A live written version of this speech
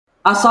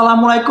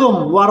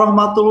Assalamualaikum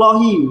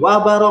warahmatullahi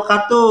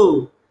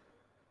wabarakatuh.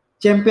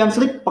 Champions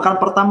League pekan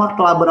pertama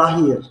telah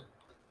berakhir.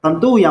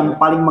 Tentu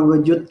yang paling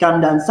mengejutkan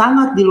dan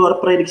sangat di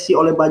luar prediksi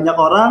oleh banyak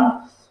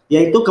orang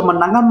yaitu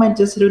kemenangan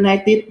Manchester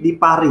United di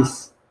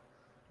Paris.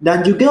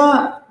 Dan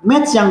juga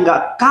match yang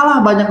gak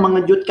kalah banyak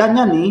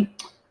mengejutkannya nih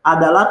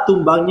adalah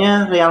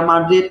tumbangnya Real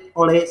Madrid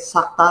oleh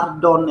Shakhtar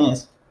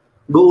Donetsk.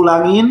 Gue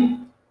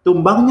ulangin,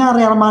 tumbangnya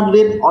Real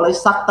Madrid oleh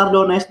Shakhtar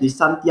Donetsk di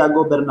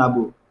Santiago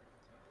Bernabeu.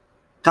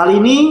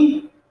 Kali ini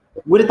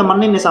gue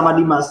ditemenin nih sama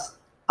Dimas.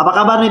 Apa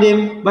kabar nih, Dim?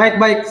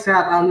 Baik,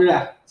 sehat,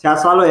 alhamdulillah. Sehat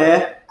selalu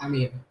ya.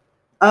 Amin.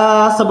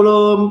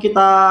 Sebelum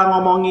kita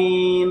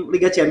ngomongin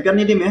Liga Champion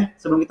nih, Dim ya,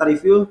 sebelum kita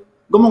review,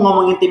 gue mau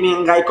ngomongin tim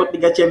yang gak ikut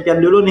Liga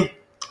Champion dulu nih,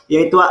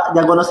 yaitu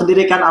jagoan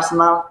sendiri kan,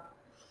 Arsenal.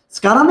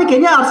 Sekarang nih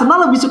kayaknya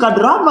Arsenal lebih suka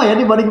drama ya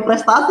dibanding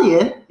prestasi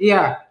ya.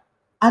 Iya.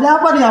 Ada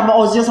apa nih sama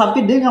Ozil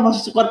sampai dia gak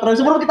masuk squad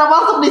Premier? Sebelum kita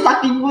masuk nih,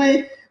 saking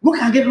gue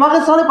kaget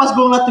banget soalnya pas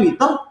gue ngeliat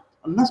Twitter,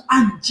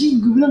 anjing,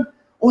 gue bilang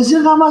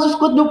Ozil gak masuk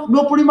squad 25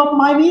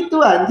 pemain itu,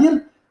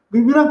 anjir.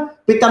 Gue bilang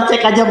Peter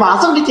Cech aja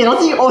masuk di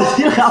Chelsea,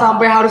 Ozil gak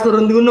Sampai harus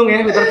turun gunung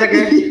ya Peter Cech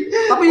ya.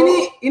 Tapi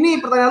ini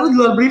pertanyaan lu di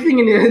luar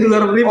briefing ini ya, di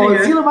luar briefing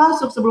Ozil ya.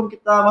 masuk sebelum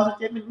kita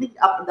masuk Champions League.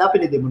 Apa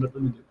nih dia menurut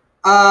lu?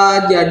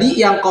 Jadi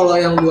kalau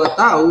yang gua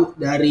tahu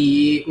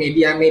dari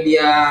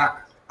media-media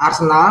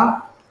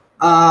Arsenal,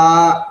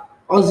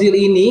 Ozil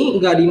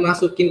ini nggak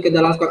dimasukin ke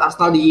dalam squad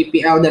Arsenal di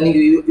IPL dan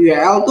di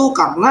UEL tuh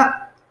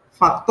karena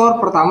faktor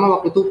pertama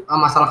waktu itu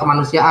masalah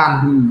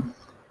kemanusiaan.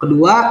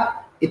 Kedua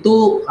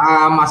itu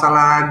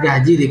masalah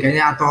gaji deh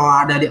kayaknya, atau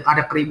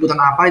ada keributan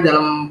apa di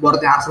dalam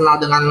boardnya Arsenal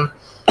dengan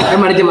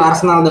manajemen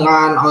Arsenal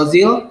dengan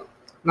Ozil.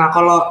 Nah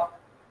kalau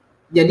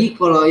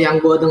yang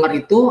gue dengar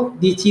itu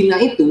di Cina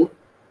itu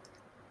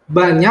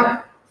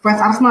banyak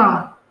fans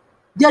Arsenal,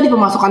 jadi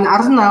pemasukannya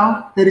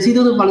Arsenal dari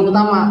situ tuh paling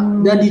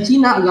utama. Dan di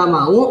Cina nggak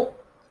mau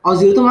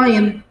Ozil itu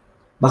main.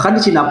 Bahkan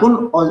di Cina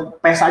pun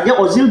PES aja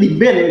Ozil di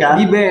ban kan?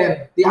 Di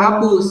ban,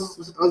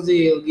 dihapus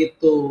Ozil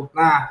gitu.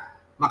 Nah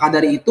maka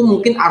dari itu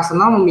mungkin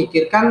Arsenal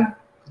memikirkan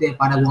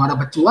daripada gue gak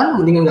dapet cuan,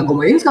 mendingan gak gue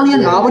main sekalian.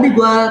 Gak apa deh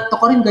gue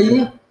tokorin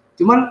gajinya.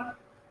 Cuman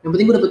yang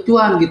penting gue dapet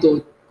cuan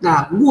gitu.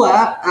 Nah gue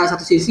ada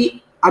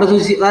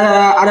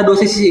dua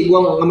sisi gue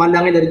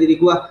ngemandangnya dari diri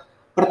gue.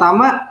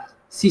 Pertama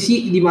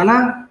sisi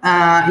dimana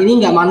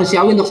ini nggak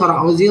manusiawi untuk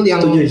seorang Ozil yang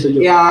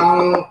yang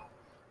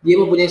dia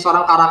mempunyai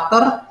seorang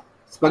karakter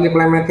sebagai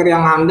playmaker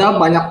yang handal,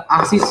 banyak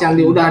asis yang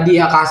udah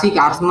dia kasih ke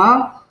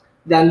Arsenal,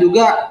 dan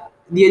juga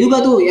dia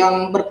juga tuh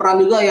yang berperan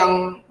juga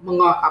yang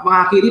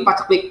mengakhiri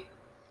paceklik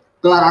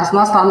gelar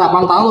Arsenal setelah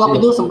 8 tahun. Waktu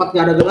itu sempat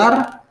gak ada gelar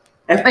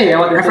FA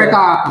ya, waktu FA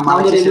Cup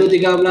tahun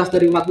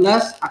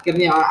 2013-2014,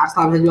 akhirnya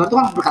Arsenal bisa juara tuh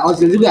kan berkat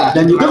Ozil juga.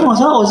 Dan juga kalau nggak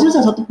salah Ozil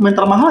salah satu pemain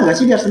termahal gak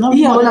sih di Arsenal?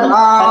 Iya benar,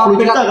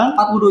 40 juta kan?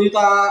 42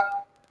 juta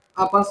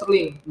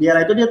sterling. Di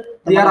era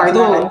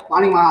itu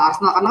paling mahal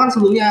Arsenal, karena kan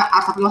sebelumnya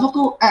Arshavin masuk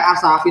tuh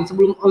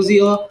sebelum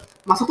Ozil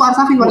masuk tuh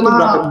Arshavin paling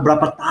mahal.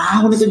 Berapa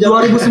tahun itu?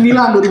 2009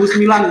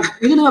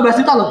 itu 15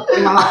 juta loh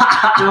paling mahal.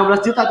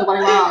 15 juta tuh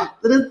paling mahal.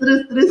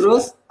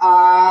 Terus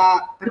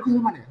tadi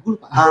gue mana ya? Gue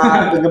lupa.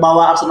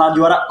 Ngebawa Arsenal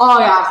juara. Oh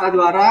ya, Arsenal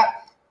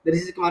juara.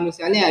 Dari sisi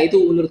kemanusiaannya ya itu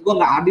menurut gue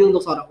nggak adil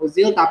untuk seorang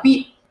Ozil.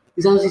 Tapi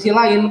di satu sisi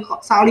lain,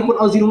 sekalipun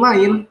Ozil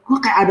main, gue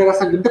kayak ada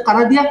rasa gede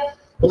karena dia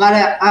nggak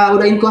ada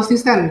udah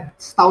inkonsisten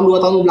setahun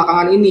 2 tahun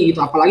belakangan ini gitu.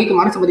 Apalagi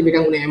kemarin sempat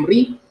dipegang Unai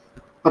Emery,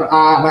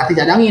 berarti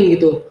cadangin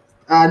gitu.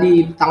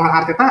 Di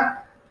tangan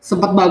Arteta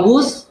sempat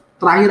bagus.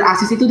 Terakhir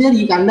asis itu dia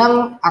di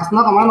kandang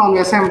Arsenal kemarin lawan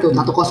West Ham tuh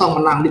 1-0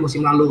 menang di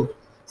musim lalu.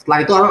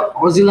 Setelah itu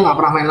Ozil nggak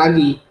pernah main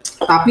lagi.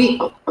 Tapi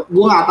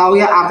gue nggak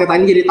tahu ya Arteta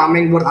ini jadi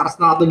tameng buat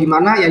Arsenal atau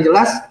gimana. Yang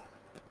jelas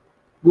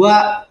gue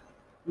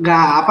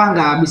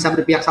nggak bisa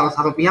berpihak salah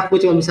satu pihak.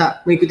 Gue cuma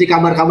bisa mengikuti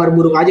kabar-kabar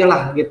buruk aja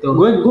lah gitu.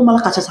 Gue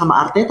malah kaca sama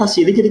Arteta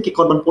sih, dia jadi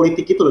korban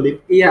politik gitu loh, Dim.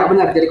 Iya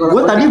benar, jadi korban.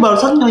 Gue tadi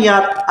barusan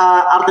ngeliat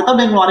Arteta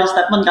udah ngeluarin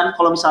statement kan,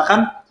 kalau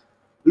misalkan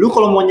lu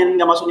kalau mau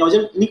nggak masuknya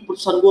Ozil, ini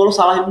keputusan gue, lu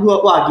salahin gue.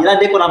 Wah gila,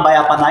 dia kurang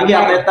bayapan lagi.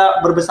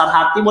 Arteta berbesar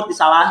hati buat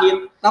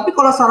disalahin. Tapi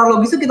kalau secara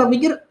logisnya kita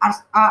pikir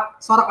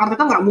seorang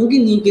Arteta nggak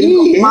mungkin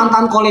nyingkirin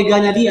mantan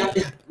koleganya dia.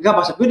 Nggak,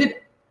 maksud gue dia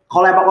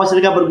kalau emang Ozil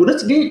nggak berguna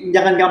sih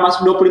jangan nggak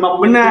masuk 25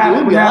 pemain.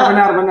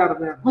 Benar.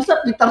 Masa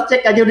Peter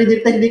Cech aja udah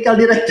jadi technical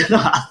director?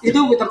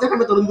 Itu Peter Cech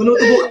sampai turun gunung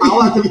tuh gue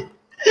ketawa tuh.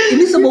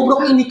 Ini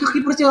sebobrok ini ke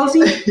kiper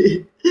Chelsea.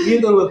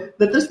 Gitu loh.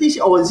 Dan terus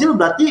si Ozil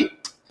berarti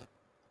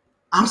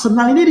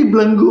Arsenal ini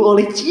dibelenggu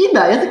oleh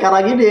Cina ya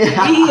sekarang ini.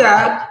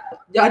 Iya.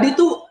 Jadi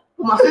tuh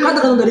pemasukan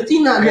tergantung dari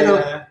Cina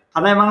gitu.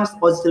 Karena emang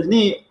Ozil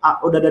ini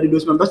udah dari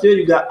 2019 dia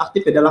juga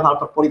aktif ya dalam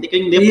hal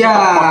perpolitikan. Dia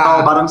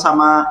foto bareng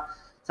sama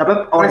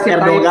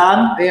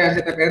Erdogan. Iya,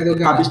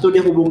 Erdogan. Habis itu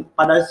dia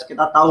pada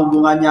kita tahu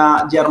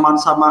hubungannya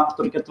Jerman sama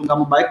Turki itu nggak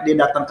membaik, dia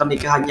datang ke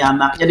nikahannya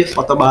anaknya, dia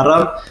foto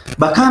bareng.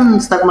 Bahkan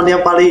statement dia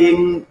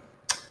paling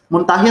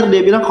muntakhir,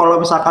 dia bilang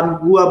kalau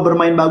misalkan gua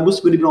bermain bagus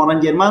gue dibilang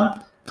orang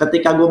Jerman,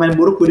 ketika gue main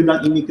buruk gue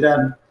dibilang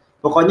imigran.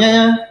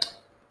 Pokoknya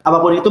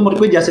apapun itu menurut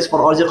gue justice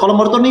for Ozil. Kalau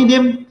menurut lu nih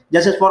Dim,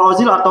 justice for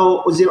Ozil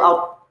atau Ozil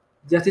out?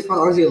 Justice for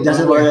Ozil.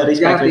 Justice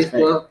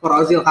for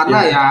Ozil karena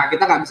ya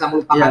kita nggak bisa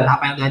melupakan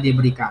apa yang sudah dia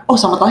berikan. Oh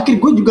sama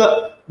terakhir gue juga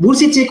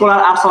bullshit sih kalau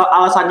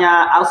alasannya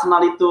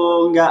Arsenal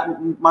itu nggak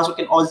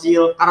masukin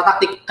Ozil karena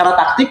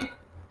taktik.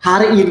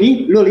 Hari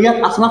ini lu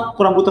lihat Arsenal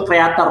kurang butuh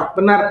kreator.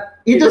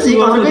 Benar. Itu sih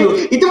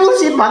itu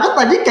bullshit banget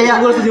tadi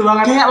kayak gue setuju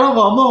banget. Kayak lu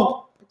ngomong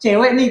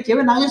cewek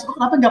nangis lu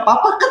kenapa nggak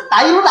apa-apa kan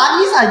tai lu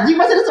nangis aja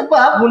masih ada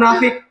sebab.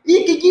 Munafik. Iya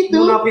kayak gitu.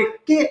 Munafik.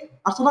 Kayak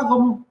Arsenal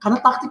ngomong karena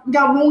taktik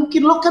nggak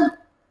mungkin lo kan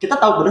kita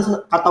tahu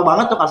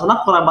banget tuh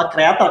Arsenal kurang banget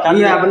kreator kan.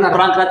 Iya benar.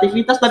 Kurang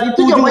kreativitas dan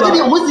itu jawabannya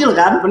dia Ozil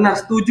kan. Benar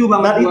setuju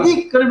banget. Dan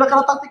ini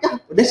karena taktik kan.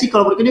 Udah sih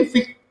kalau berikut ini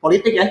fix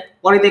politik ya.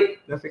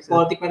 Politik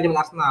manajemen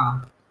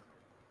Arsenal.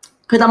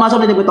 Kita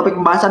masuk nih ke topik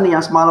pembahasan nih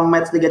yang semalam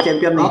match Liga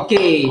Champions nih.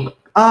 Oke.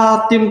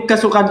 Tim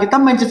kesukaan kita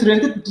Manchester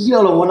United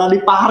gila loh, mau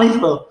di Paris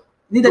loh.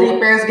 Ini dari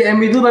PSG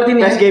MU dulu berarti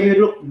nih. PSG MU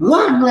dulu.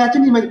 Gua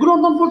ngeliatin di match, gua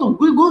nonton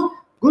full tuh.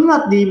 Gue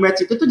ngeliat di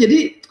match itu tuh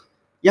jadi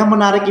yang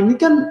menarik ini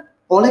kan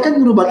Ole kan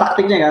merubah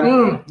taktiknya kan.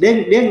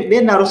 Dia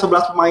naruh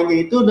 11 pemainnya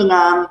itu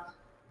dengan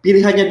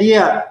pilihannya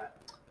dia.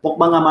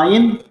 Pogba nggak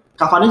main,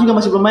 Cavani juga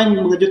masih belum main,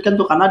 mengejutkan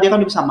tuh karena dia kan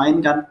bisa main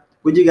kan.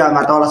 Gue juga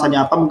nggak tahu alasannya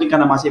apa, mungkin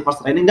karena masih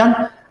first training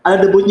dan ada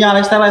debutnya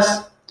Alex Telles.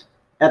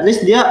 At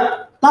least dia,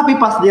 tapi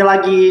pas dia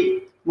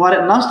lagi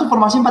ngeluarin announce tuh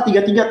formasi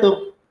 4-3-3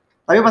 tuh.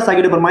 Tapi pas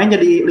lagi udah bermain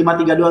jadi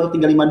 5-3-2 atau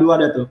 3-5-2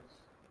 ada tuh.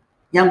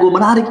 Yang gue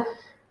menarik,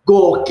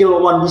 gokil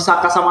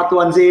Wan-Bissaka sama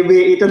Tuan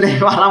ZB itu deh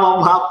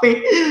sama Mbappe.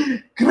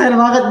 Keren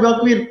banget gue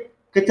akuin.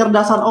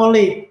 Kecerdasan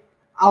Ole.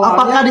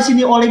 Apakah di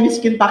sini Ole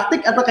miskin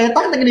taktik atau kayak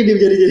taktik ini dia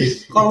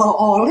jadi? Kalau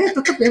Ole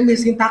tetap ya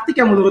miskin taktik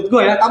ya menurut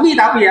gue ya. Tapi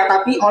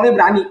Ole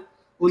berani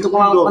untuk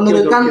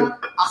menurunkan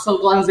Axel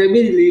Tuan ZB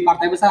di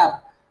partai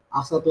besar.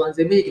 Axel Tuan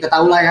ZB kita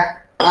tahu lah ya.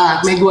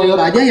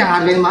 Maguire aja yang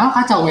harganya mahal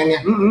kacau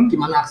mainnya.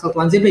 Gimana Axel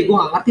Tuan ZB? Gue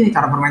nggak ngerti nih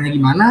cara bermainnya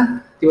gimana.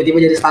 Tiba-tiba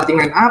jadi starting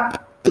line up.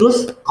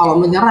 Terus kalau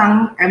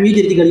menyerang MU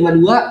jadi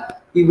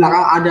 3-5-2. Di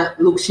belakang ada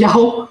Luke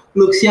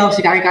Shaw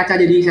si kaki kaca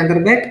jadi center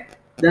back.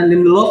 Dan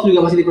Lindelof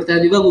juga masih dipercaya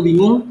juga. Gue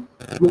bingung.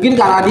 Mungkin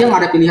karena dia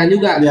nggak ada pilihan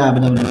juga. Iya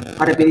benar-benar.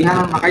 Ada pilihan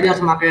makanya dia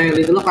harus memakai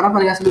Lindelof karena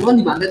palingan sebelumnya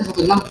di bantai 1-6.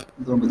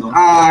 Betul.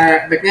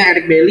 Backnya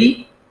Eric Bailly.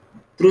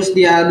 Terus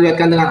dia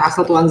duetkan dengan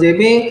Axel Tuan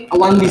ZB,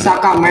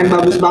 Wan-Bissaka main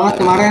bagus banget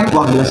kemarin.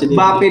 Wah,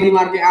 Mbappe di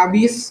marking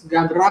abis,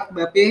 gak gerak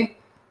Mbappe.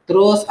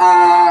 Terus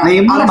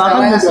Neymar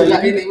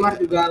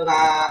juga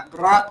nggak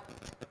gerak.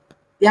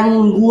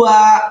 Yang gua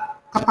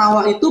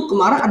ketawa itu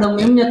kemarin ada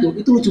meme-nya tuh,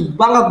 itu lucu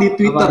banget di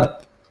Twitter. Apa?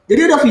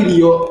 Jadi ada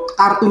video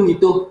kartun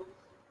gitu.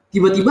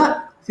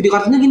 Tiba-tiba video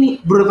kartunnya gini,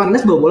 Bruno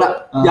Fernandes bawa bola,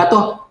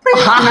 jatuh.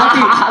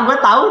 Penalti. Gue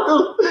tahu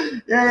tuh.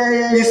 Ya.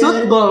 Di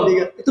shoot gol.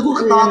 Itu gue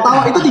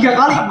ketawa-tawa itu 3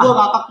 kali. Gue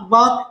ngakak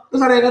banget.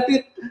 Terus ada yang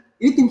nge-tweet,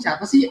 ini tim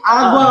siapa sih?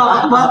 Gue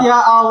ngakak banget ya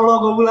Allah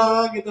gue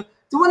bilang gitu.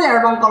 Cuman ya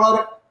emang kalau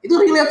itu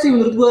relate sih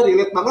menurut gue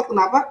relate banget.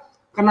 Kenapa?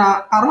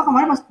 Karena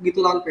kemarin pas gitu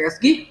lawan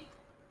PSG,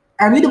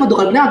 MU dapat 2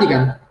 kali penalti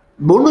kan.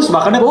 Bonus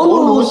bahkan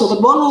bonus.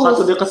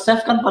 Satu dia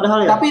ke-save kan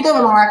padahal ya. Tapi itu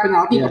memang layak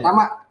penalti.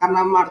 Pertama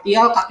karena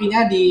Martial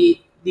kakinya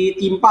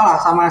ditimpa lah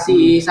sama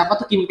si siapa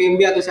tuh Kim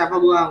Pembe atau siapa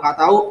gue nggak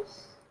tahu.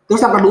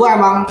 Terus yang kedua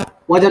emang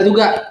wajar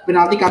juga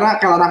penalti karena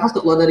Keylor Navas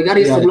tuh keluar dari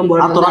garis sebelum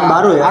bola aturan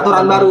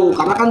baru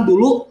karena kan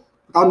dulu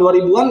tahun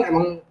 2000-an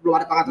emang belum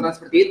ada pengaturan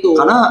seperti itu.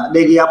 Karena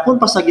De Gea pun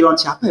pas lagi lawan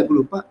siapa ya gue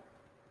lupa.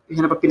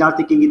 Yang dapat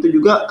penalti kayak gitu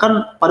juga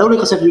kan padahal udah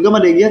ke-save juga sama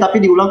De Gea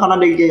tapi diulang karena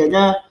De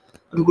Gea-nya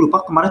gue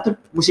lupa kemarin tuh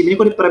musim ini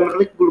kok di Premier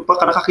League gue lupa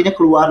karena kakinya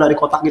keluar dari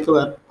kotak gitu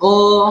kan.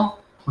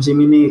 Musim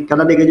ini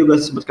karena De Gea juga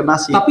sempat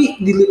kena sih. Tapi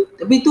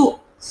itu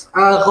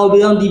kalau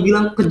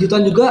dibilang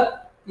kejutan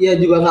juga ya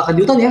juga nggak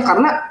kejutan ya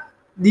karena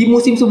di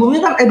musim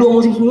sebelumnya kan 2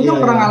 musim sebelumnya kan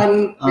pernah ngalahin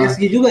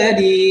PSG juga ya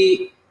di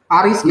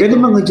Paris gitu. Jadi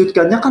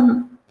mengejutkannya kan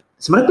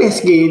sebenarnya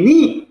PSG ini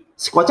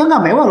skuadnya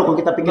nggak mewah loh kalau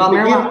kita pikir-pikir.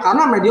 Nggak mewah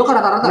karena mediocre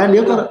rata-rata.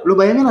 Mediocre. Lu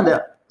bayangin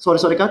ada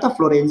sorry kata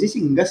Florenzi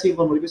sih enggak sih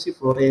kalau menurut gue sih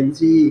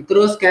Florenzi.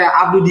 Terus kayak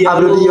Abdou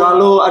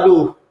Diallo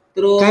aduh.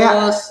 Terus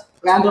kayak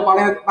Leandro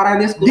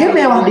Paredes. Dia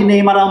mewah di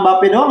Neymar sama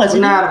Mbappe doang nggak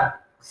sih?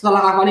 Benar.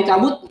 Setelah Cavani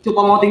cabut,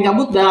 Choupo-Moting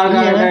cabut dan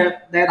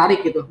daya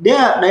tarik gitu.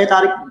 Dia daya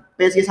tarik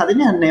PSG saat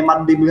ini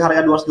Neymar dibeli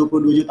harga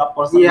 222 juta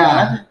pound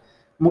sterling.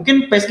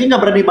 Mungkin PSG nggak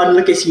berani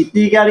bandel ke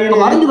City kali ini.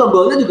 Kemarin juga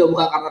golnya juga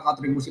bukan karena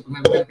kontribusi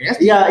pemain PSG.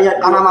 Iya.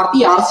 Karena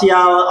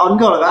Martial on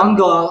goal kan. On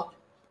goal.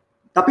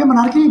 Tapi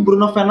menarik nih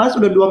Bruno Fernandes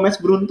udah 2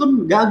 match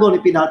beruntun gagal di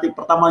penalti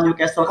pertama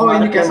Newcastle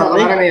kemarin.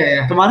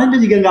 Kemarin dia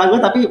juga gagal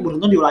tapi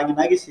beruntun diulangin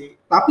lagi sih.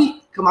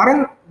 Tapi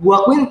kemarin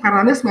gua akuin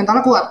Fernandes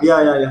mentalnya kuat.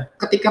 Iya.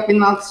 Ketika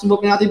sebuah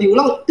penalti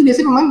diulang itu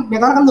biasanya pemain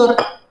mentalnya kendor.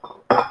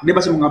 Dia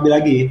pasti mau ngambil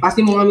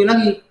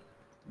lagi.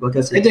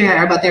 Itu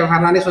ya hebatnya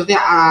Fernandes, maksudnya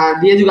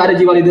dia juga ada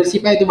jiwa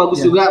leadership-nya itu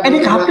bagus juga.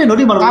 Dia kapten loh,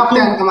 dia baru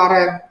kapten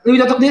kemarin. Lebih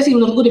cocok dia sih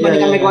menurut gua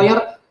dibandingkan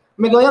Maguire.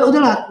 Maguire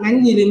udahlah main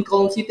di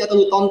Lincoln City atau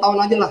Luton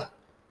Town aja lah.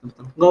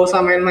 Gak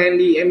usah main-main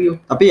di MU.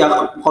 Tapi ya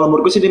kalau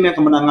menurut gue sih dia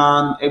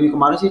kemenangan MU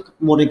kemarin sih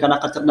murni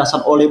karena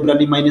kecerdasan Ole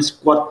berani mainin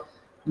squad.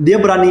 Dia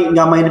berani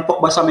nggak mainin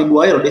Pogba sama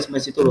Maguire loh di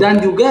match itu loh. Dan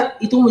juga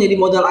itu menjadi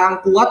modal yang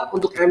kuat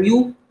untuk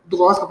MU untuk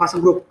lolos ke fase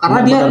grup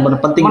karena dia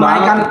benar-benar penting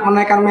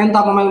menaikkan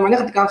mental pemain-pemainnya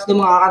ketika sudah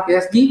mengalahkan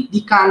PSG di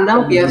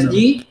kandang PSG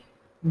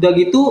Udah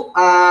gitu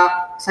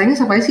sayangnya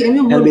siapa sih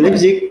MU? RB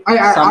Leipzig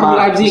RB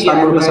Leipzig ya,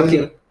 Istanbul RB Leipzig.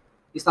 Başakşehir.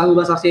 Istanbul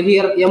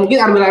Başakşehir. Ya mungkin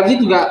RB Leipzig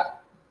juga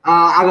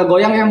agak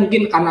goyang ya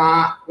mungkin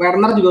karena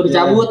Werner juga udah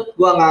cabut.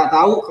 Gua nggak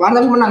tahu. Kemarin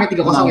tapi menang ya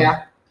 3-0 ya.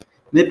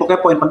 Ini pokoknya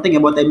poin penting ya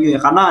buat MU ya,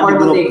 karena di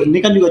grup ini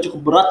kan juga cukup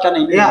berat kan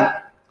ini.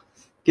 Ya.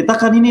 Kita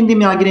kan ini tim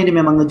yang lagi nih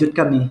memang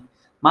ngejutkan nih.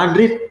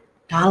 Madrid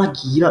kalah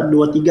gila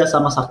 2-3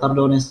 sama Shakhtar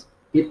Donetsk.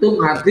 Itu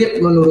Madrid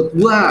menurut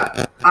gua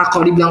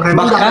kalau dibilang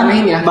remeh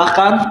ya.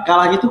 Bahkan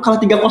kalahnya itu kalah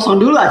 3-0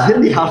 dulu aja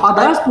di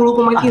Padahal 10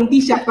 pemain inti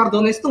Shakhtar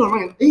Donetsk itu nggak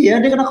main. Iya,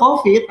 dia kena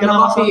COVID.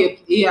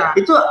 Iya.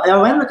 Itu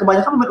yang main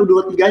kebanyakan pemain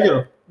U23 aja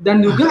loh.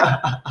 Dan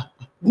juga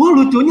gua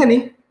lucunya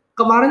nih,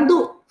 kemarin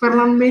tuh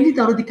Ferland Mendy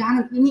taruh di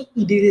kanan. Ini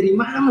ide dari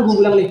mana gua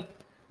bilang nih.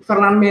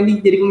 Ferland Mendy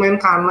jadi pemain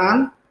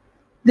kanan.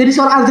 Jadi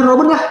seorang Arjen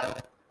Robben lah.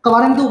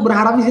 Kemarin tuh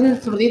berharap di sini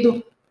seperti itu.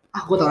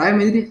 Gua taruh aja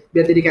Mendy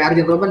biar jadi kayak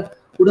Arjen Robben.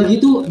 Udah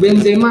gitu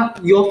Benzema,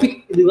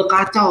 Jovic juga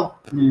kacau.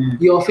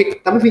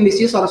 Jovic, tapi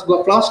Vinicius harus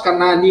gua applause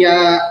karena dia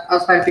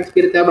fighting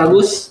spiritnya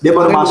bagus. Dia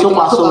baru masuk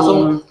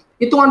langsung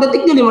hitungan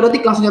detiknya 5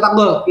 detik langsung cetak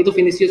gol. Itu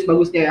Vinicius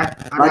bagusnya ya.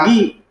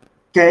 Lagi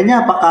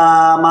kayaknya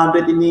apakah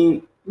Madrid ini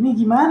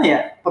gimana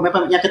ya?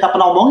 Pemain yang kita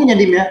pernah omongin ya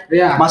Dim ya.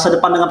 Iya. Masa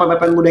depan dengan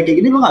pemain muda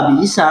kayak gini lo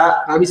nggak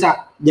bisa.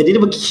 Jadi ini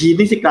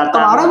begini sih kelihatan.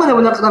 Orang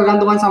benar-benar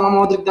ketergantungan sama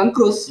Modric dan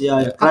Kroos.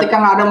 Iya. Ketika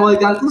nggak ada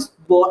Modric dan Kroos,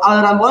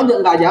 aliran bola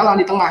nggak jalan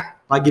di tengah.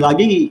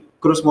 Lagi-lagi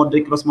Kroos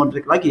Modric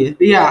lagi ya.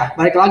 Iya,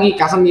 balik lagi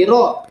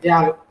Casemiro.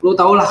 Ya, lu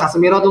tau lah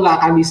Casemiro tuh nggak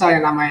akan bisa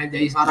yang namanya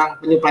jadi seorang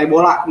penyuplai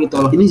bola gitu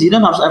loh. Ini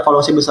Zidane harus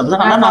evaluasi besar-besar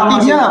karena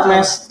nanti dia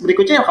match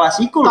berikutnya ya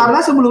Klasiko.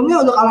 Karena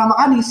sebelumnya udah kalah sama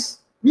Cadiz.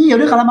 Iya,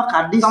 udah kalah sama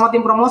Cadiz. Sama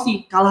tim promosi.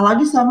 Kalah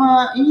lagi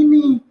sama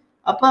ini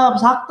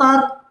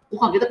Shakhtar.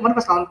 Kita kemarin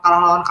pas kalah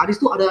lawan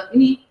Cadiz tuh ada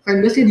ini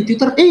fanbase-nya di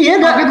Twitter.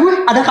 Iya,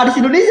 ada Cadiz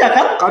Indonesia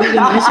kan? Cadiz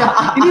Indonesia.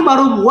 Ini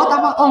baru buat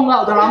apa? Oh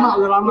enggak, udah lama.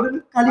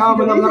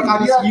 Benar-benar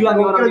Cadiz gila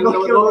nih orang ini.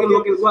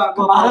 Gokil gua.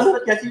 Kemarin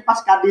sih pas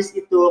Cadiz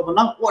itu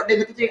menang, wah dia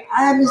gitu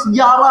ini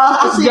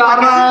sejarah.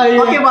 Iya.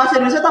 Oke, bahasa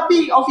Indonesia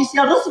tapi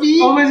official resmi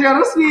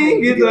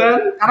gitu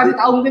kan. Karena dia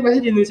tahu mungkin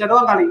pasti di Indonesia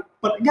doang kali.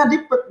 Enggak,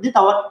 dia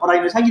tahu orang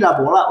Indonesia gila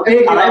bola. Udah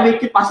caranya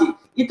bikin pasti.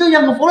 Itu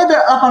yang nge-follow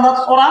ada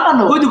 800 orangan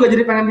loh. Gue juga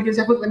jadi pengen bikin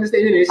Sheffield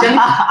Wednesday Indonesia nih.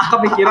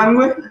 Kepikiran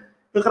gue.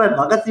 Itu keren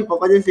banget sih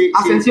pokoknya sih.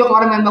 Asensio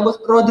kemarin main bagus.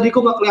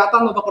 Rodrigo gak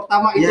kelihatan babak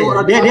pertama itu.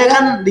 Dia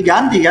kan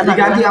diganti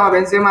sama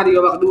Benzema di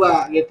babak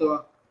kedua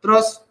gitu.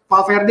 Terus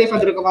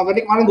Federico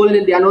Valverde kemarin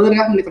golnya dianulir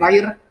kan menit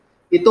terakhir.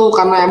 Itu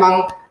karena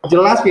emang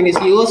jelas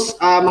Vinicius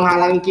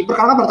menghalangi kiper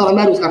karena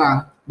pertolongan baru sekarang.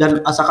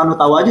 Dan asalkan lu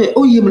tahu aja,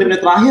 menit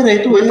terakhir ya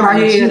itu. Menit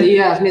terakhir,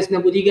 iya, menit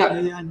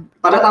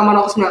 93. Pada tambah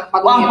 4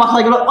 wah, pas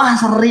lagi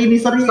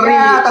seri.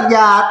 Ya,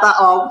 ternyata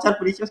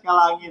Vinicius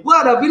ngalangin.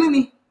 Gua ada pilih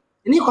nih.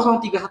 Ini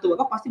 0-3-1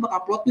 pasti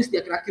bakal plot twist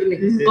di akhir-akhir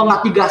nih. Kalau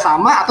nggak 3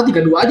 sama atau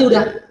 3-2 aja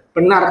udah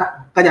benar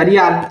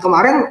kejadian.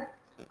 Kemarin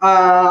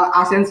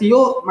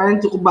Asensio main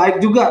cukup baik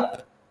juga.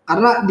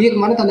 Karena dia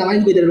kemarin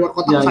tendangannya juga dari luar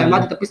kotak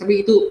banget,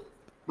 tapi itu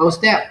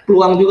maksudnya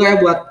peluang juga ya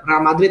buat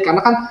Real Madrid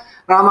karena kan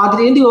Real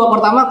Madrid ini di babak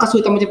pertama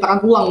kesulitan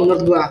menciptakan peluang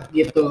menurut gua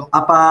gitu.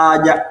 Apa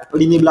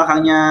lini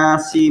belakangnya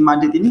si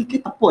Madrid ini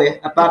kayak tepo ya?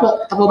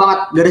 Tepo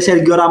banget. Dari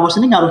Sergio Ramos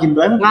ini ngaruhin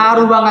banget.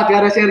 Ngaruh banget, gak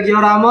ada Sergio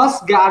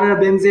Ramos, gak ada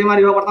Benzema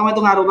di babak pertama itu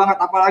ngaruh banget.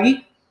 Apalagi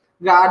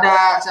gak ada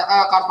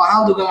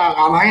Carvajal juga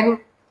gak main.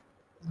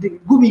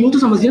 Gue bingung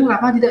tuh sama Zidane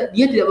kenapa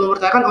dia tidak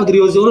mempercayakan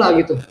Odriozola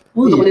gitu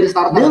untuk menjadi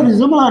starter. Dia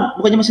Odriozola malah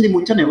bukannya masih di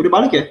Munchen ya? Udah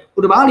balik ya?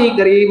 Udah balik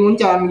dari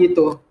Munchen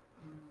gitu.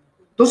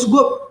 Terus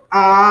gue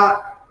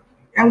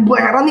yang gue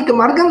heran nih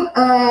kemarin kan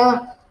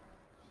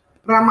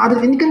Real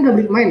Madrid ini kan gak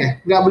beli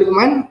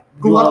pemain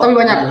keluar tapi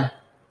banyak.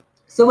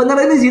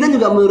 Sebenarnya ini Zidane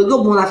juga menurut gue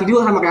munafik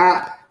juga sama kayak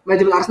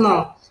manajemen Arsenal.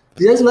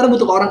 Zidane sebenarnya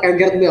butuh orang kayak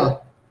Gareth Bale.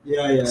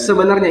 Iya.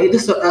 Sebenarnya itu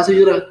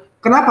sejujurnya.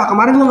 Kenapa?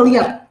 Kemarin gue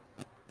ngeliat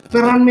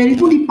Ferland Mendy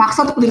pun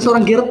dipaksa untuk menjadi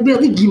seorang Gareth Bale.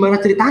 Ini gimana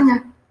ceritanya?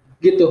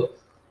 Gitu.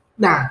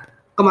 Nah,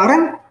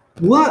 kemarin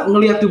gue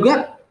ngeliat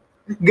juga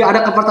gak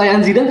ada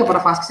kepercayaan Zidane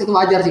kepada Vasquez itu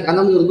wajar sih,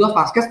 karena menurut gua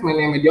Vasquez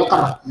mainnya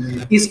mediocre.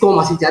 Isco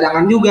masih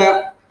cadangan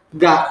juga,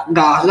 gak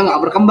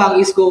berkembang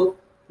Isco.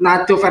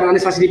 Nacho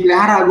Fernandes masih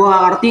dipelihara, gua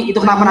gak ngerti itu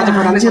kenapa Nacho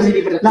Fernandes masih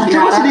dipelihara.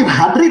 Masih di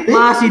Madrid.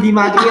 Masih di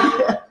Madrid.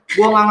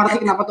 Gua gak ngerti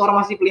kenapa tuh orang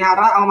masih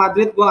pelihara sama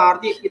Madrid, gua gak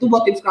ngerti. Itu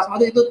buat tim sekelas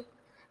Madrid itu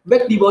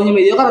back di bawahnya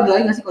mediocre ada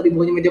lagi nggak sih? Kalau di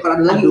bawahnya mediocre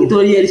ada lagi, itu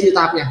dia di situ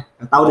tahapnya.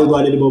 Tahu deh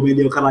gua ada di bawah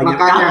mediocre lagi.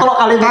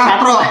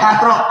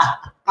 Katro.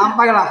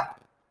 Sampai lah.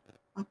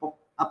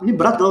 Ini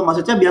berat loh,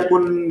 maksudnya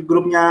biarpun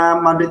grupnya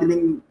Madrid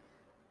ini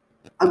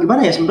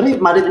gimana ya,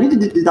 sebenarnya Madrid ini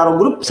ditaruh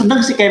grup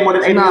seneng sih kayak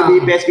model MU di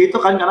PSG itu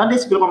kan, karena dia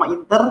segera sama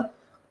Inter.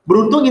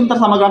 Beruntung Inter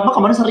sama Gladbach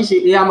kemarin seri sih.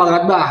 Iya, sama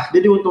Gladbach.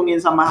 Dia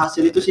diuntungin sama hasil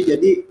itu sih,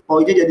 jadi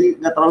poinnya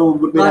jadi nggak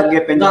terlalu berbeda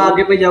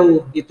GP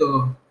jauh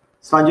gitu.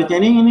 Selanjutnya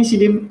ini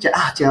si Dim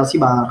Chelsea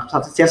bar.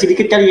 Chelsea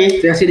dikit kali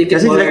ya. Chelsea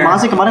jelek banget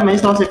sih kemarin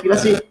mainnya setelah Sevilla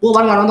sih. Gua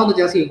kan nggak nonton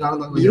tuh Chelsea,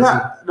 Gila,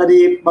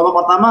 dari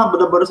babak pertama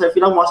bener-bener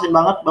Sevilla menguasain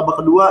banget,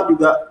 babak kedua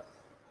juga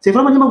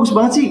Sevilla mainnya bagus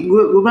banget sih.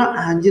 Gue bilang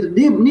anjir,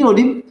 dia ini loh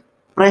Dim,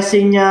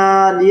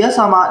 pressingnya dia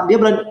sama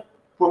dia berani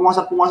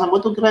penguasaan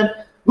buat tuh keren.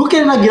 Gue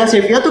kayak lagi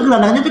Sevilla tuh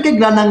gelandangnya tuh kayak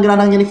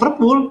gelandangnya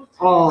Liverpool.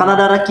 Oh. Karena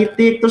ada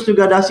Rakitic, terus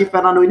juga ada si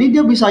Fernando ini,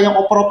 dia bisa yang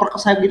oper-oper ke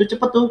sayap gitu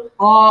cepet tuh.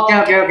 Oke.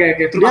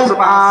 Dia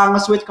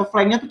nge-switch ke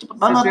flanknya tuh cepet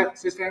banget.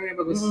 Switch flanknya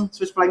bagus.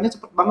 Switch flanknya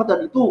cepet banget dan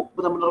itu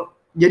benar-benar.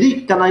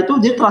 Jadi karena itu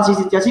dia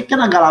transisi Chelsea kan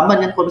agak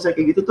lamban kan kalau misalnya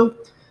kayak gitu tuh.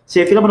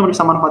 Sevilla benar-benar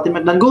bisa manfaatin.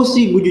 Dan gue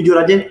jujur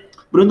aja,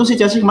 beruntung sih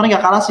Chelsea kemarin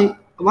gak kalah sih.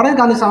 Kemarin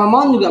Kante sama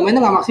Mount juga mainnya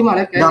gak maksimal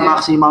ya. Gak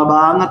maksimal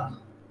banget.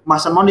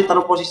 Mason Mount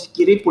ditaruh posisi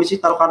kiri, polisi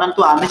taruh kanan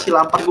tuh aneh sih,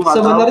 Lampard gue gak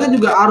tahu. Sebenarnya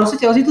juga harusnya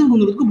Chelsea tuh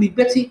menurutku beli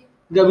back sih.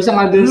 Gak bisa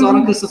ngandelin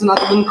seorang Christensen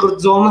ataupun Kurt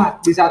Zouma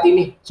di saat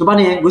ini. Coba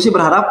nih, gue sih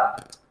berharap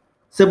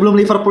sebelum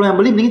Liverpool yang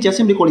beli, mending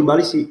Chelsea beli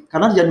Koulibaly sih.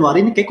 Karena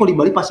Januari ini kayak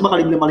Koulibaly pasti bakal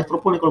dibeli sama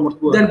Liverpool nih kalau menurut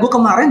gue. Dan gue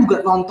kemarin juga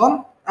nonton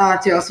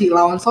Chelsea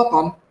lawan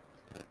Soton.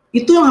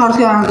 Itu yang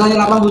harusnya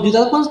harganya 80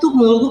 juta pun tuh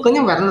menurut gue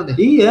kayaknya Werner deh.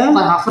 Iya.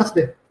 Bukan Havertz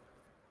deh.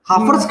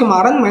 Havertz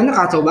kemarin mainnya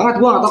kacau banget.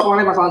 Gue gak tau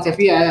kemarin pas lawan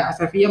Sevilla ya.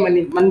 Sevilla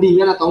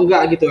mendingan atau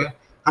enggak gitu ya.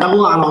 Karena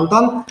gue gak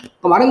nonton.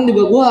 Kemarin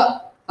juga gue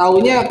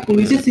taunya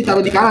Pulisic ditaruh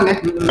di kanan ya.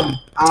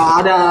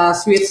 Ada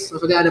switch,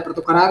 maksudnya ada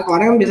pertukaran.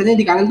 Kemarin kan biasanya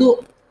di kanan tuh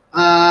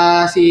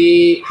si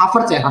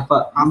Havertz ya.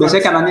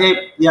 Biasanya kanannya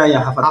ya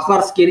Havertz.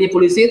 Havertz, kirinya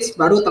Pulisic,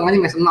 baru tengahnya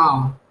Mason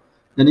Mount.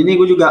 Dan ini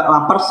gue juga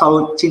Lampard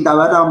selalu cinta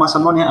banget sama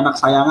Mason Mount ya, anak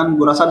sayangan.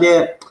 Gue rasa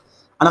dia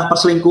anak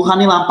perselingkuhan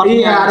nih Lampard.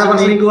 Iya, ada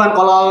perselingkuhan.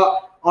 Kalau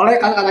Oleh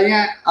kan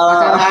katanya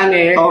pacaran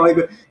ya. Oh my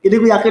god. Jadi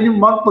gue yakin nih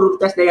Mount perlu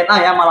tes DNA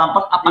ya sama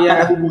Lampard, apakah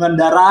ada hubungan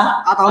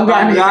darah atau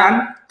enggak nih kan?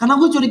 Karena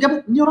gue curiga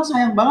ini orang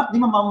sayang banget nih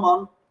sama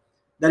Mount.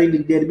 Dari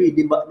derby,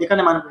 dia kan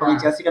emang pemain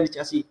Chelsea kan di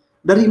Chelsea.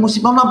 Dari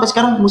musim lalu sampai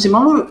sekarang, musim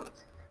lalu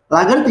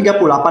laga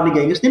 38 Liga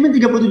Inggris, dia main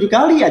 37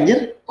 kali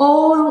anjir.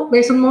 Oh,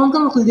 Mason Mount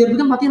kan waktu di derby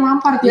kan mati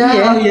Lampard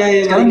ya.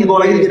 Iya. Sekarang gue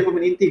lagi jadi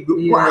pemain inti.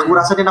 Wah, gue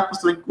rasa dia anak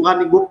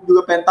perselingkuhan nih. Gue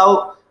juga pengen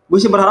tahu. Gue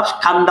sih berharap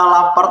skandal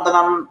Lampard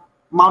dengan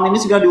Mount ini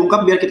segera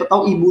diungkap biar kita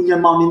tahu ibunya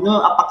Mount itu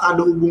apakah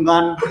ada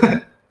hubungan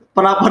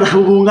pernah pada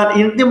hubungan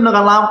intim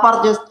dengan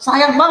Lampard. Ya,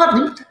 sayang banget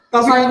nih.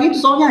 Sayang itu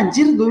soalnya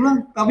anjir gue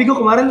bilang. Tapi gue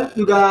kemarin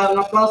juga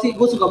nge-applause sih.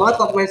 Gue suka banget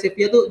kalau pemain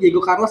Sevilla tuh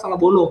Diego Carlos sama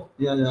Bono.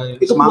 Iya.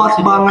 Itu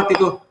kuat banget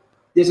itu.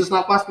 Jesus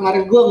Navas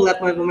kemarin gue ngeliat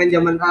pemain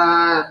zaman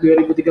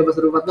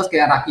 2013-2014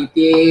 kayak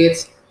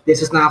Rakitic,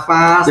 Jesus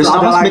Navas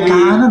bek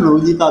kanan loh,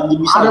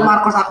 ada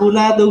Marcos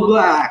Acuna tuh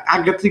gue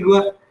kaget sih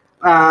gue.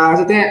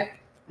 Maksudnya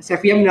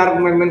Sevilla benar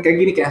pemain-pemain kayak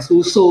gini kayak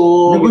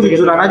Suso. Gue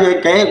jujuran aja,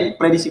 kayak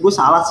prediksi gue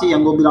salah sih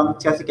yang gue bilang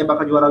Chelsea kayak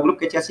bakal juara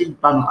grup, kayak Chelsea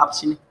runner up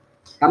sini.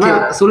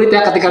 Karena sulit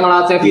ya ketika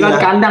ngelawan Sevilla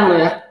di kandang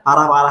loh ya.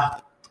 Parah.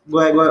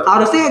 Gue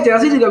harusnya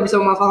Chelsea juga bisa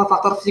memanfaatkan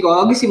faktor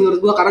psikologis sih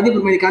menurut gue karena dia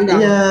bermain di kandang.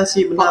 Iya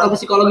sih benar. Faktor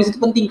psikologis itu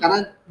penting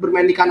karena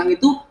bermain di kandang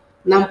itu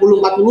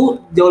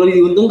 60-40 jauh lebih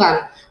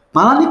diuntungkan.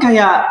 Malah nih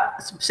kayak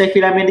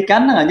Sevilla main di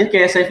kandang aja,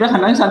 kayak Sevilla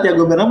kandangnya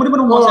Santiago Bernabéu dia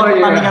menguasai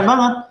pertandingan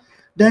banget.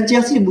 Dan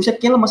Chelsea buset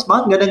kayak lemas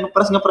banget, gak ada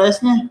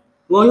ngepresnya.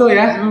 Loyo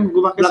ya. Gue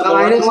pakai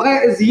belakangnya makanya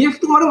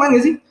Ziyech tuh kemarin main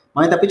gak sih?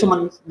 Main tapi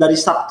cuma dari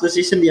start to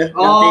season dia.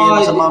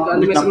 Sama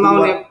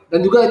ya. Dan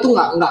juga itu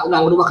nggak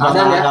ngerubah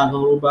keadaan ya. Nggak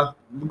ngerubah.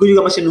 Gue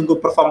juga masih nunggu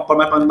perform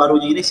pemain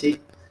barunya ini sih.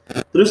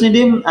 Terus nih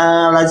Dim,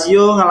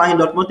 Lazio ngalahin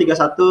Dortmund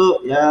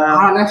 3-1 ya.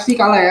 Halan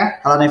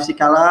FC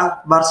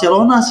kalah.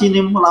 Barcelona sih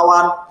nih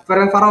melawan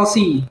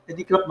Ferencvarosi.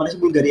 Jadi klub mana sih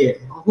Bulgaria?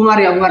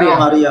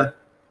 Hungaria.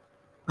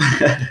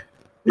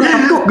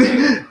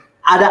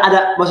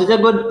 Ada maksudnya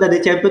gue dari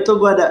champion tuh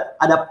gue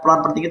ada peran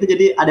penting itu,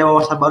 jadi ada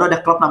wawasan baru,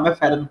 ada klub namanya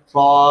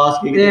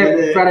Ferencvaros gitu.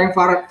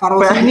 Ferencvaros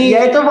ini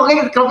ya itu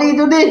pokoknya klub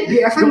itu deh.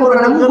 Di FM gue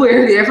pernah nemu gue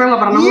ya, di FM nggak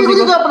pernah nemu. Iya gue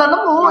juga pernah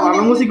nemu.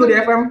 Nemu sih gue di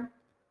FM.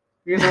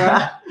 Gitu.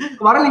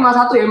 Kemarin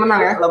 5-1 ya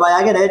menang ya. Lo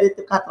bayangin aja di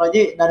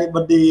Katroji dari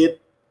menit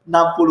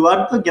 60-an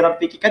tuh Gerard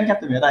Pique kan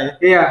kartu merah ya.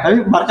 Iya.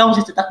 Tapi Barca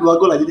mesti cetak 2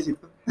 gol aja di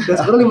situ. Dan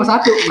sekarang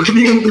 5-1. Gue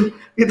bingung tuh.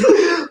 Gitu.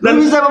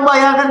 Dan bisa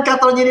membayangkan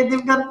Katroji ini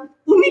tim kan.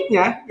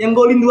 Uniknya yang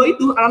golin 2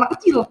 itu anak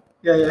kecil.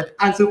 Iya.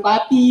 Ansu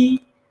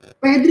Fati,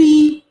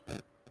 Pedri.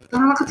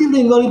 Anak kecil tuh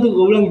yang gol itu.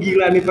 Gue bilang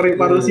gila nih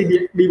Ferencvarosi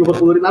di babak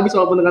belur habis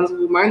walaupun dengan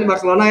pemain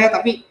Barcelona ya,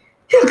 tapi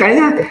ya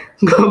kayaknya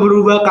nggak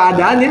berubah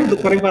keadaan ya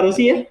untuk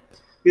Ferencvarosi ya.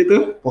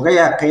 Gitu. Pokoknya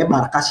ya kayak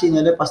Barca sih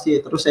ada pasti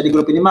terus ya di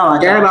grup ini malah.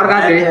 Kayak Barca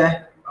sih.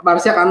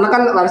 Barca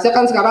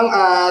kan sekarang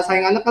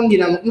saingannya kan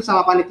dinamiknya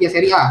sama panitia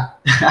Serie A.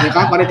 Ya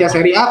kan panitia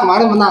Serie A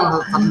kemarin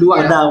menang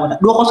 1-2 ya.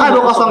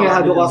 2-0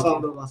 ya,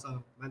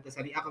 2-0. Panitia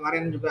Serie A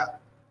kemarin juga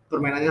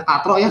permainannya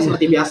katro ya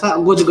seperti biasa.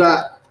 Gue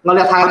juga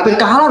ngeliat highlight. Hampir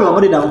kalah loh sama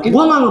dinamik.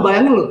 Gue nggak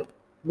ngebayangin loh.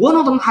 Gue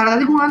nonton highlight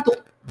tadi gue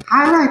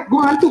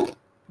ngantuk.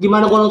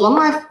 Gimana gue nonton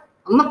live?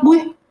 Enak gue.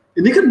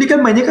 Ini kan dia kan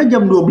mainnya kan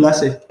jam 12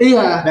 ya.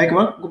 Iya. Nah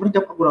kemarin gue pernah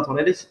jam aku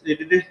nontonnya deh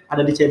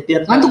ada di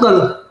Champions. Ngantuk gak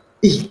lo?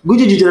 Gue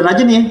jujuran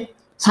aja nih ya.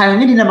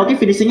 Sayangnya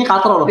dinamiknya finishingnya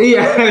katro loh.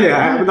 Iya.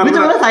 Gue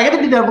cuma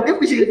sayangnya dinamiknya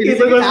finishingnya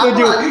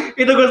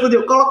Itu gue setuju.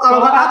 Kalau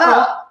nggak katro,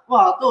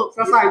 wah tuh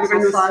selesai.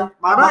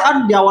 Malah kan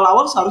di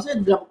awal-awal seharusnya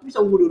dinamiknya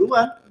bisa unggul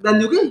duluan. Dan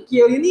juga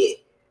Kiel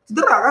ini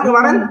cedera kan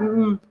kemarin.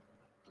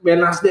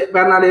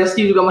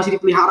 Bernardeschi juga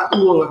masih dipelihara.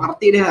 Gue nggak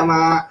ngerti deh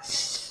sama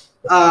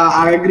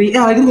Allegri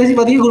nggak sih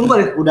patinya gue lupa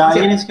deh. Udah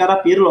ini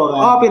sekarang Pirlo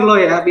kan. Oh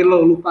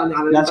Pirlo lupa nih.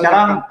 Dan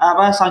sekarang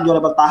sang juara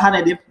bertahan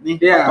ya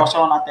nih.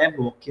 Barcelona ATM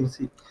gokil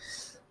sih.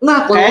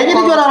 Nah, Kayaknya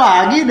dia juara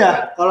lagi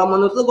dah. Kalau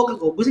menurut lu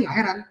gue sih nggak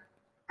heran.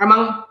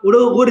 Emang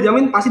gue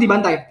dijamin pasti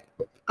dibantai.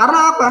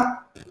 Karena apa?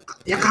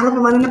 Ya karena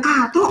pemainnya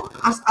Kato.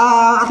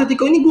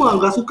 Atletico ini gue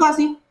nggak suka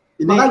sih.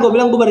 Makanya gue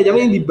bilang gue baru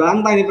jamin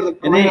dibantai nih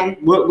permainan.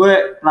 Ini gue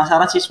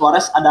penasaran si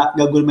Suarez ada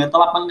gangguan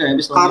mental apa enggak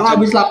ya? Karena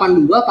habis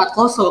 8-2,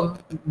 4-0.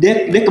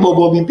 Dia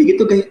kebawa mimpi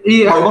gitu kayak.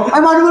 Iya.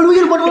 Manuel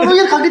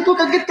Neuer kaget.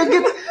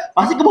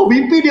 Pasti kebawa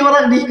mimpi dia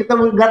orang nih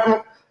ketemu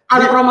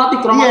ada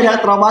traumatik. Iya, ada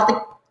traumatik.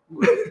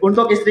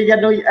 Untuk istrinya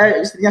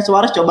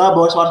Suarez coba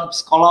bawa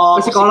Suarez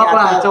psikolog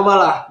lah,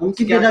 cobalah.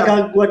 Mungkin dia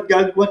ada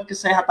gangguan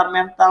kesehatan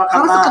mental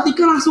karena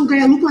seketika langsung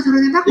kayak lupa cara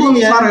nyetak gol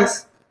Suarez.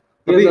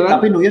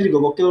 Tapi Neuer juga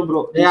gokil,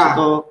 bro. Di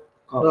situ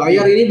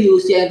Neuer ini di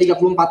usia 34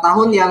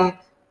 tahun yang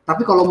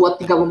tapi kalau buat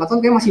 34 tahun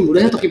kayak masih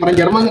mudanya untuk kiper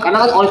Jerman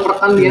karena kan Oliver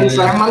Kahn dia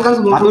Sleman kan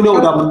sebelum itu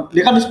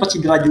dia kan sempat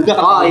cedera juga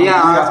kan. Oh iya,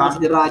 sempat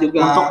cedera juga.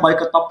 Untuk balik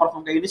ke top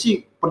perform kayak gini sih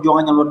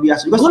perjuangannya luar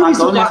biasa juga. Gue lebih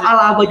suka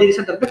Alaba jadi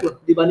center back loh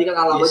dibandingkan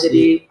Alaba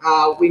jadi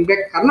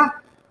wingback karena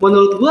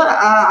menurut gue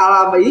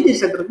Alaba ini jadi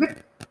center back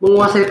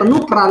menguasai penuh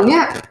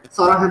perannya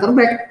seorang center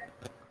back.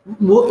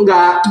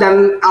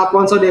 Dan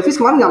Alphonso Davies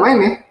kemarin nggak main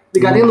ya.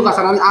 Digantiin Lucas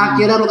Hernandez,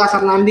 akhirnya Lucas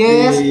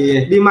Hernandez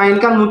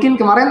dimainkan mungkin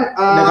kemarin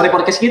dari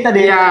podcast kita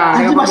deh.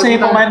 Iya, masih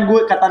pemain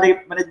gue kata dari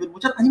manajemen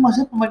Bucat,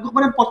 masih pemain gue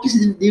kemarin podcast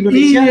di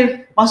Indonesia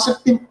masuk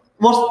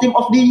worst team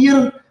of the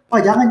year.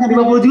 Wah jangan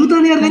 50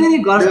 juta nih harganya nih,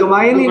 gue harus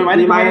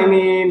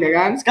dimainin ya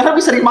kan. Sekarang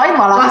bisa dimain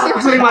malah.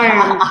 Masih sering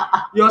main.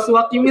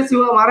 Joshua Kimmich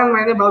juga kemarin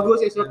mainnya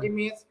bagus ya, Joshua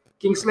Kimmich.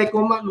 Kingsley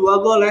Coman 2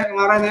 gol ya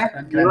kemarin ya.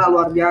 Gila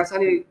luar biasa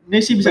nih.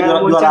 Ini sih bisa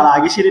juara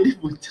lagi sih di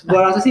Munchen. Gue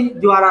rasa sih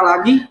juara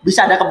lagi.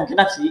 Bisa ada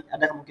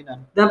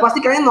kemungkinan. Dan pasti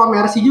kayaknya no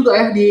mercy juga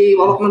ya di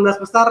babak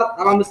 16 besar,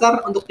 8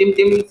 besar untuk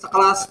tim-tim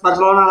sekelas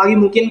Barcelona lagi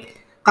mungkin.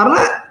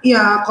 Karena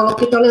ya kalau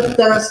kita lihat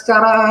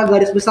secara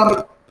garis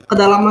besar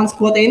kedalaman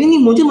skuadnya ini nih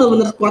Munchen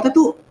benar-benar skuadnya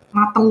tuh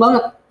matang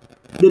banget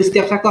dari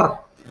setiap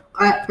sektor.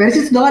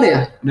 Perisic udah nggak ada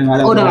ya?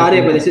 Udah nggak ada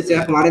ya Perisic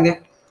ya kemarin ya.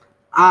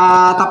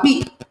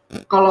 Tapi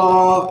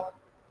kalau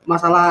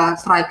masalah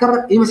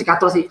striker ini masih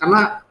Kato sih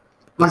karena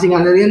masih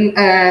ngandelin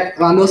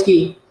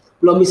Lewandowski,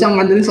 belum bisa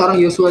ngandelin seorang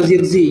Joshua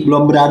Zirkzee.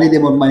 Belum berani dia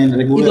mainin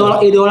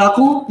reguler.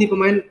 Idolaku di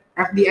pemain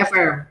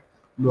FDFM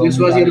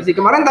Joshua Zirkzee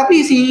kemarin,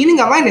 tapi si ini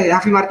nggak main ya,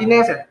 Javi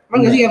Martinez ya.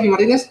 Main nggak sih Javi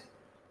Martinez?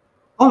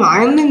 Oh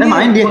main nih.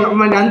 Main dia.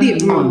 Pemain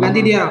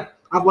ganti dia.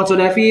 Alphonso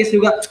Davies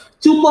juga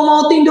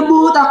Choupo-Moting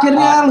debut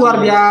akhirnya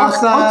luar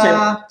biasa.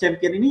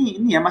 Champion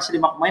ini ya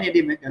masih 5 pemain ya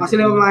dia. Masih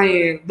 5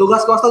 pemain.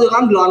 Douglas Costa juga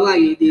kan belum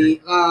lagi di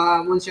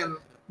Munchen.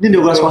 Ini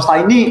Douglas Costa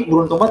ini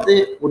beruntung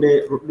banget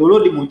udah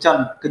dulu di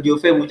Munchen ke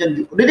Juve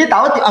Munchen. Udah dia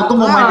tahu aku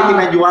mau main di tim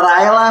yang juara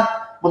aja lah,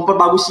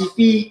 memperbagus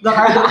CV. Gak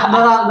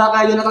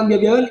kayak Jonathan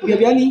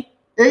Biabiani.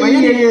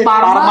 Mainnya di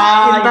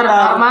Parma,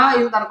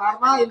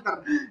 Inter.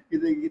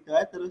 Gitu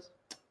aja terus.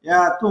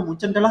 Ya tuh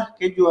Munchen adalah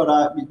kayak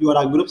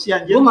juara grup sih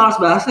anjir. Gue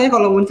malas bahasnya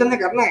kalau Munchen ya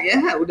karena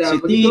ya udah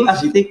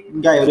City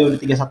enggak ya udah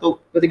 3-1.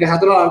 Udah 3-1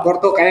 lawan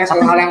Porto kayaknya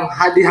satu hal yang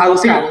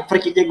dihaluskan.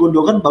 Free kick-nya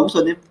Gundogan bagus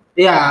loh dia.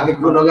 Iya,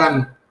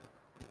 Gundogan.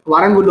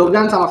 Kemarin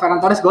Gundogan sama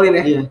Ferran Torres golin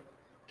ya. Iya.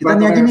 Kita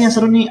nih aja nih yang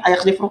seru nih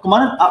Ajax Liverpool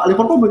kemarin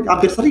Liverpool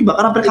hampir seri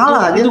bahkan hampir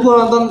kalah aja. Itu gue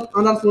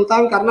nonton full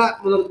time karena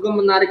menurut gue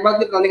menarik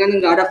banget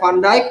pertandingannya nggak ada Van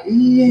Dijk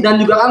dan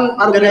juga kan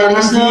harus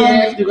kehilangan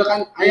Ziyech juga kan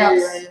Ajax.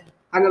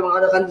 Hanya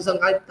mengadakan Dusan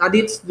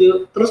Tadic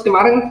terus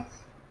kemarin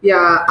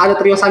ya ada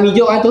trio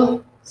Samijo kan tuh.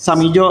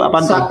 Samijo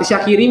apa tuh?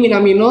 Shaqiri,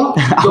 Minamino,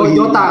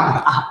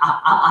 Jota.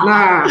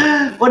 Nah,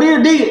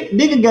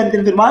 dia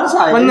kegantiin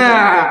Firmansyah.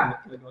 Benar.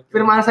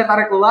 Firmansyah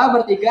tarik keluar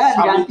bertiga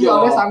diganti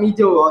oleh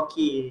Samijo.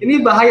 Ini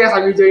bahaya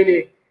Samijo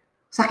ini.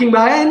 Saking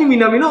bahaya ini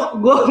Minamino,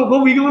 gue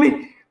bingung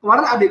nih.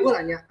 Kemarin adik gue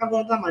nanya, kan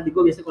gue nonton sama adik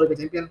gue biasa kalau Liga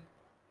Champion.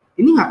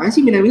 Ini ngapain sih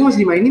Minamino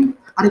masih dimainin?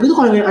 Adik gue tuh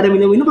kalau ada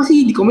Minamino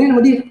pasti dikomenin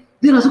sama dia.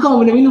 Dia nggak suka sama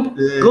Minamino.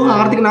 Gue nggak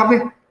ngerti kenapa.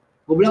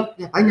 Gue bilang,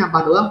 ngapain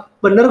nyampah doang.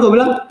 Bener gue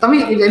bilang, tapi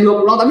kayak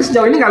 20 doang. Tapi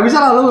sejauh ini nggak bisa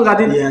lah lo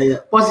nggantiin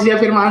posisi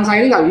Firmansyah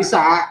ini nggak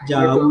bisa.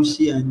 Jauh gitu.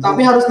 Sih anjir.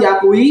 Tapi harus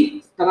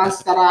diakui dengan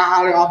secara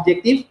hal yang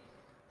objektif,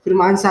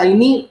 Firmansyah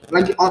ini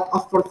lagi out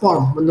of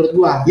perform menurut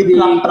gua. Ya,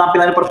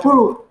 penampilan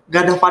Liverpool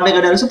gak ada Van Dijk,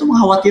 gak ada Alisson tuh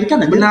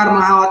mengkhawatirkan aja. Benar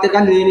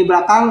mengkhawatirkan di lini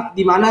belakang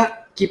di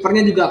mana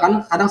kipernya juga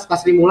kan kadang suka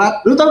Sri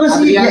Mulat. Lu tau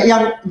gak sih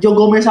yang Joe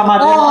Gomez sama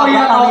Adrian? Oh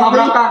iya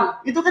tabrakan.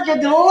 Itu kan kayak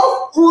jelas.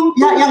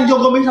 Ya yang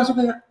Joe Gomez langsung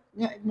kayak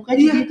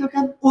mukanya gitu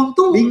kan.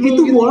 Untung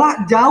itu bola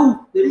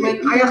jauh dari main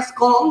Ajax,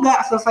 kalau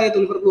enggak selesai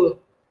itu Liverpool.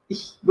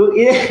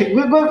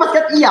 Gue pas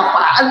kan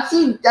apaan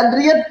sih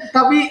Adrian,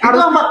 tapi itu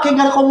sama kayak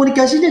gak ada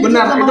komunikasinya.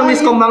 Benar, itu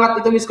miskom banget.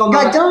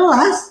 Gak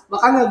jelas.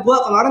 Makanya gue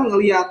kemarin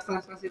ngelihat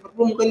fans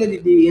Liverpool mungkin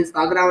di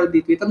Instagram,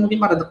 di Twitter mungkin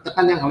pada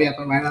deg-degan yang ngelihat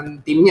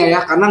permainan timnya ya,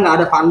 karena nggak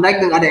ada Van Dijk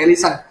dan nggak ada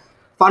Alisson.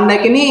 Van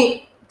Dijk ini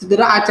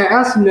cedera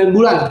ACL 9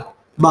 bulan.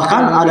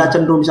 Bahkan ada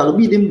cenderung bisa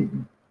lebih tim.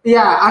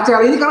 Iya,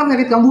 ACL ini karena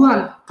penyakit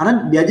kambuhan.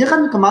 Karena dia aja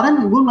kan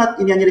kemarin gue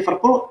ngeliat iniannya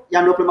Liverpool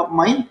yang 25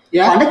 pemain,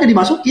 Van Dijk udah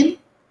dimasukin.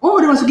 Oh,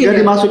 udah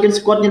dimasukin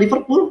skuadnya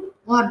Liverpool.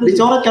 Waduh.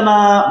 Dicoret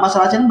karena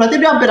masalah cedera. Berarti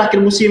dia hampir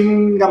akhir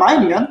musim nggak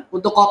main kan?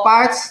 Untuk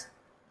Kovac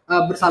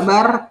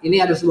bersabar,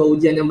 ini ada sebuah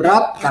ujian yang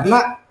berat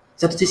karena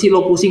satu sisi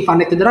lo pusing Van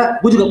Dijk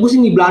cedera, gue juga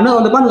pusing nih Belanda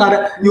tahun depan nggak ada,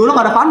 Euro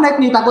nggak ada Van Dijk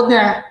nih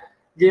takutnya.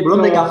 Gitu.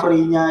 Belum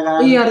recovery-nya kan.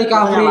 Iya,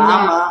 recovery-nya.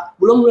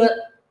 Belum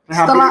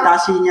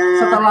rehabilitasinya.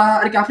 Setelah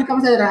recovery kan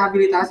masih ada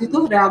rehabilitasi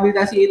tuh.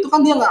 Rehabilitasi itu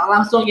kan dia nggak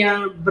langsung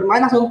yang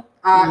bermain langsung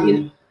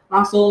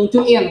langsung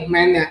tune in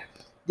mainnya.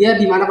 Dia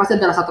di mana pasti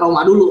ada rasa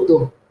trauma dulu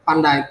tuh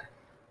Van Dijk.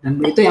 Dan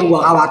itu yang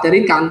gua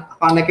khawatirin kan,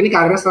 Van Dijk ini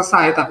karirnya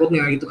selesai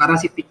takutnya gitu karena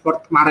si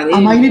Pickford kemarin ini.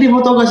 Sama ini dia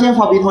mau tau gak sih yang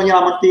Fabinho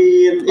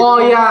nyelamatin.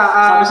 Oh iya.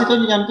 Sampai situ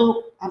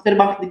nyentuh hampir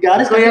banget di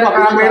garis. Clear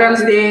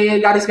clearance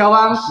di garis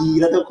gawang.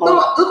 Gila tuh.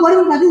 Tuh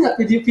kemarin tadi nggak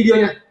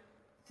videonya?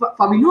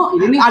 Fabinho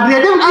ini nih.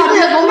 Adrian aja begitu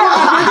ya.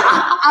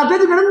 Ada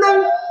juga nendang.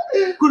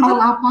 Gue bilang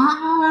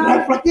apaan?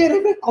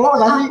 Refleks. Kalau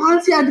nggak sih? Apaan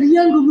sih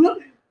Adrian? Gue bilang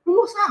lu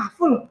mau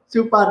shuffle.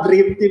 Super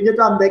dream teamnya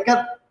tuh andaikan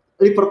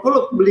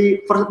Liverpool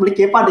beli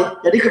Kepa deh.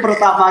 Jadi kiper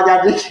pertama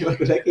aja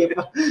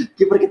Kepa.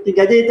 Kiper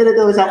ketiganya itu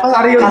siapa?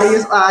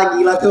 Karius.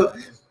 Gila tuh.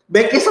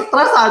 Backnya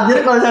stres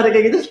anjir kalau misalnya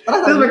kayak gitu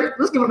stres.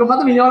 Terus kiper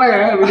keempat tuh Mignolet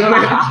ya.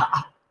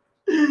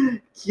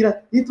 Gila,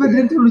 itu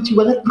Adrian tuh lucu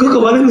banget. Gue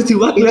kemarin lucu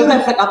banget. Itu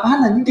efek apaan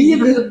anjing? Iya,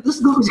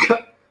 terus gue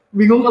juga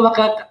bingung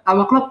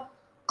sama klub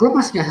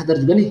masih nggak sadar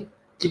juga nih.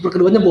 Kiper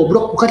keduanya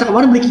bobrok. Bukannya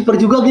kemarin beli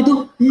kiper juga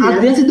gitu. Iya.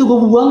 Adrian sih tuh gue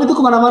buang itu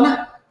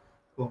kemana-mana.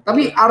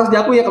 Tapi harus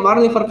diakui ya kemarin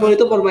Liverpool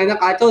itu permainnya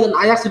kacau dan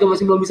Ajax juga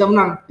masih belum bisa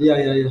menang.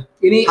 Iya.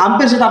 Ini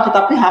hampir sih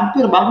tapi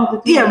hampir banget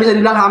itu. Iya bisa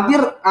dibilang hampir.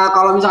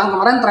 Kalau misalkan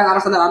kemarin Trent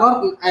Alexander-Arnold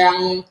yang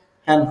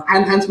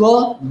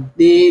handsball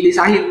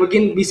disahin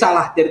mungkin bisa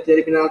lah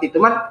dari penalti.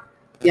 Cuman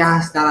ya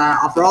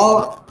secara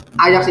overall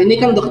Ajax ini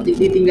kan udah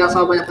ditinggal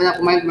sama banyak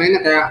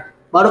pemain-pemainnya kayak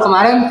baru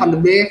kemarin Van de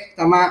Beek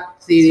sama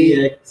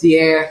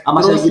Ziyech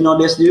sama Sergio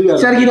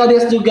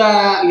Des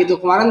juga gitu.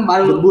 Kemarin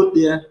baru debut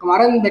dia.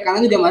 Kemarin bek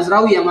kanannya dia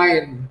Mazraoui yang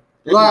main.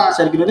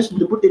 Sergio Des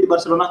debut di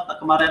Barcelona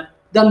kemarin.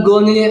 Dan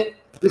golnya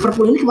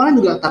Liverpool ini kemarin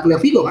juga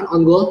Tagliafico kan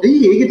on goal.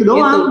 Iya gitu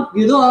doang.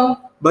 Gitu doang.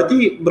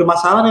 Berarti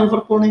bermasalah nih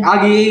Liverpool nih.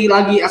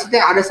 Lagi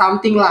maksudnya ada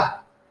something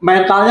lah.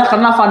 Mentalnya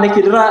kena, Van Dijk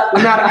cedera.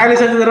 Benar,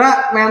 Alisson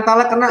cedera,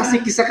 mentalnya kena,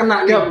 psikisnya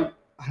kena. Ya,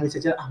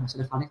 Alisson cedera,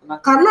 maksudnya Van Dijk kena.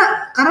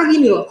 Karena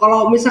gini loh,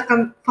 kalau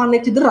misalkan Van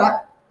Dijk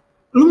cedera,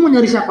 lu mau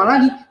nyari siapa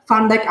lagi?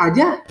 Van Dijk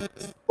aja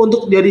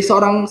untuk jadi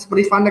seorang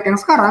seperti Van Dijk yang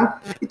sekarang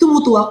itu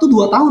butuh waktu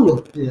 2 tahun loh.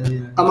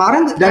 Iya.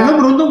 Kemarin dan lu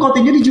beruntung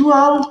Coutinho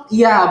dijual.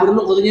 Iya,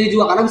 beruntung Coutinho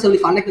dijual karena bisa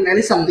beli Van Dijk dan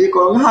Alisson. Jadi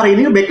kalau nggak hari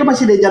ini backnya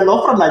masih Dejan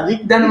Lovren lagi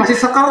dan masih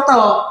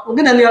Skrtel.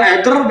 Mungkin Daniel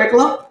Agger back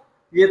lo.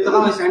 Gitu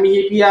kan masih Sami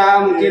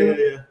Hyypiä mungkin.